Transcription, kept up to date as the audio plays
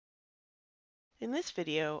In this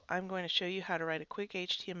video, I'm going to show you how to write a quick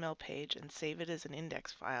HTML page and save it as an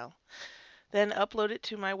index file. Then upload it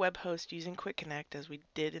to my web host using Quick Connect as we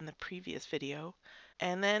did in the previous video.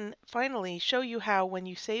 And then finally show you how when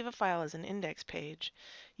you save a file as an index page,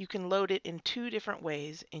 you can load it in two different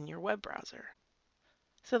ways in your web browser.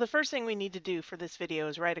 So the first thing we need to do for this video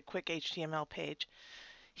is write a quick HTML page.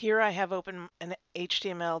 Here I have open an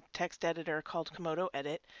HTML text editor called Komodo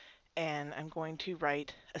Edit, and I'm going to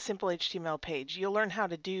write a simple HTML page. You'll learn how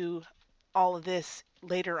to do all of this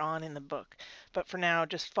later on in the book, but for now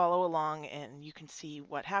just follow along and you can see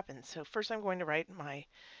what happens. So first I'm going to write my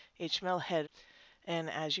HTML head, and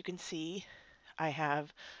as you can see I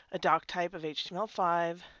have a doc type of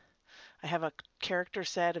HTML5, I have a character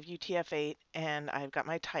set of UTF-8, and I've got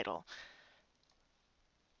my title.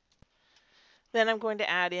 Then I'm going to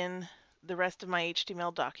add in the rest of my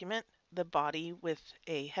HTML document, the body with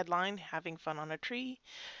a headline, having fun on a tree,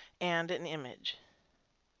 and an image.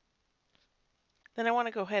 Then I want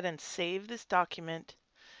to go ahead and save this document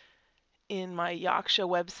in my Yaksha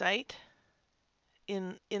website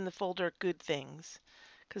in the folder Good Things,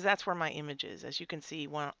 because that's where my image is. As you can see,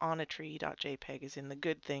 onatree.jpg is in the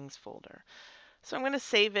Good Things folder. So I'm going to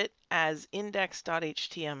save it as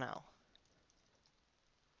index.html.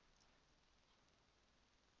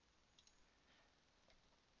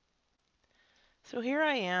 So here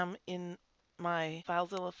I am in my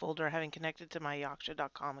FileZilla folder, having connected to my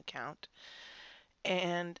Yaksha.com account.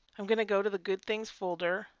 And I'm going to go to the Good Things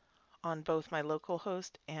folder on both my local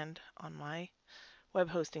host and on my web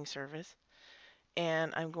hosting service.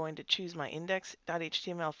 And I'm going to choose my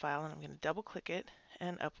index.html file, and I'm going to double click it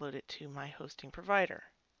and upload it to my hosting provider.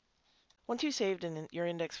 Once you've saved your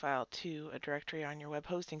index file to a directory on your web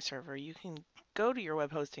hosting server, you can go to your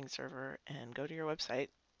web hosting server and go to your website,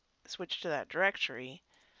 switch to that directory,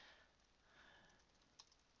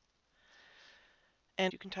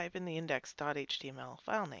 and you can type in the index.html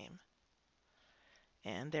file name.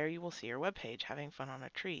 And there you will see your web page, having fun on a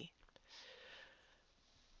tree.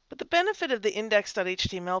 But the benefit of the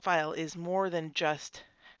index.html file is more than just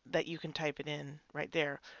that you can type it in right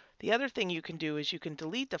there. The other thing you can do is you can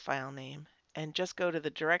delete the file name and just go to the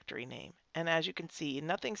directory name. And as you can see,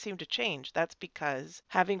 nothing seemed to change. That's because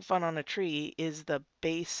having fun on a tree is the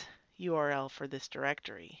base URL for this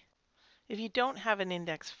directory. If you don't have an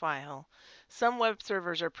index file, some web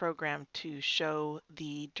servers are programmed to show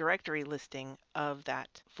the directory listing of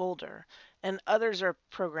that folder, and others are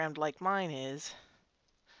programmed, like mine is,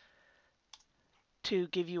 to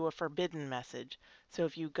give you a forbidden message. So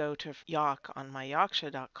if you go to Yak on my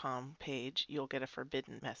Yaksha.com page, you'll get a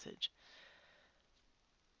forbidden message.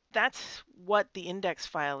 That's what the index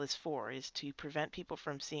file is for, is to prevent people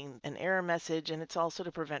from seeing an error message, and it's also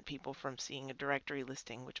to prevent people from seeing a directory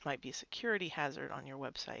listing, which might be a security hazard on your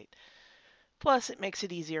website. Plus, it makes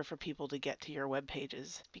it easier for people to get to your web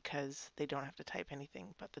pages because they don't have to type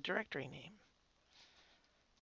anything but the directory name.